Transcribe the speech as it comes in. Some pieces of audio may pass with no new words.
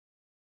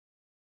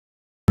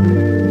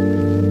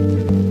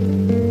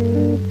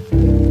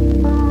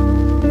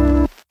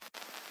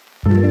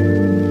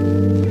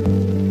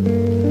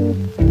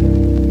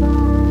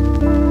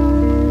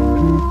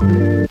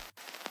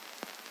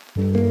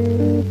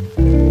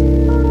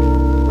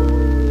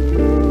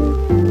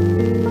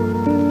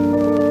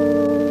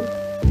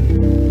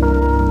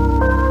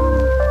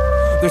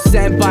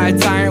by a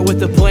tyrant with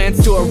the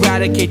plans to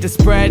eradicate, to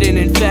spread and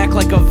infect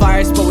like a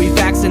virus, but we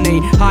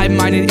vaccinate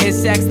high-minded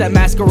insects that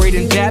masquerade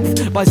in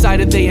depth.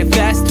 By-sided they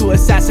infest to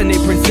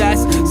assassinate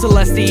Princess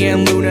Celestia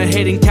and Luna,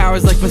 hitting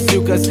towers like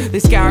bazookas. They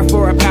scour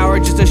for a power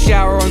just to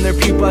shower on their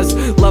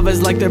pupas.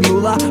 Lovers like their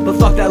moolah, but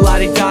fuck that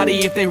lottie-dottie.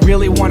 If they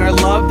really want our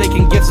love, they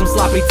can give some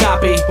sloppy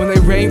toppy. When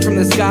they rain from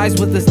the skies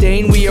with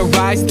disdain, we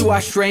arise through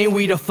our strain,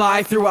 we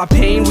defy. Through our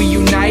pain, we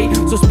unite.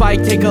 So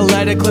Spike, take a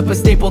letter, clip a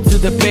staple to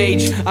the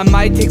page. I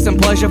might take some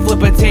pleasure,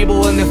 flip a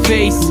table in the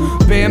face.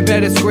 Bam,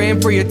 better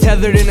scram for you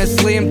tethered in a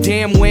slam.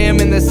 Damn, wham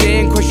in the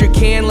sand, crush your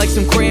can like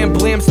some cram.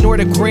 Blam, snort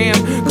a gram,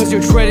 cause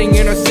you're treading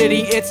in our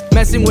city. It's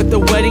messing with the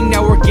wedding,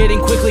 now we're getting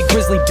quickly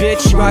grizzly,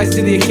 bitch. Rise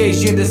to the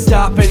occasion to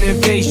stop an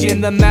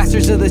invasion. The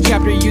masters of the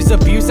chapter use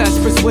abuse as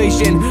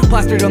persuasion.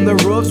 Plastered on the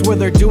roofs where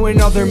they're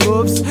doing all their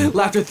moves.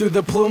 Laughter through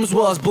the plumes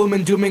while it's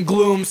blooming doom and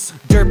glooms.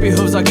 Dirt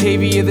behooves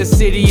Octavia, the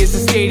city is a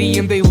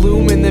stadium. They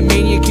loom in the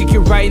mania, kick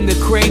you right in the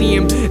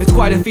cranium. It's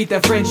quite a feat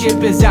that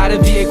friendship is out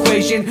of the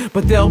equation,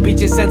 but they'll beat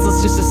you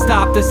senseless just to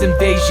stop this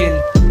invasion.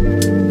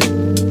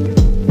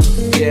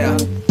 Yeah.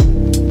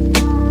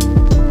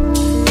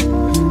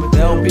 But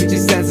they'll beat you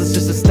senseless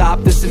just to stop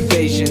this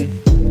invasion.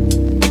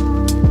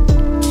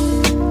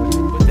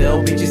 But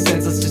they'll beat you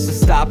senseless just to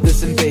stop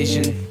this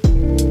invasion.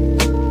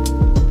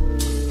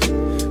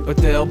 But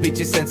they'll beat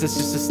you senseless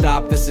just to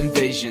stop this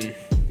invasion.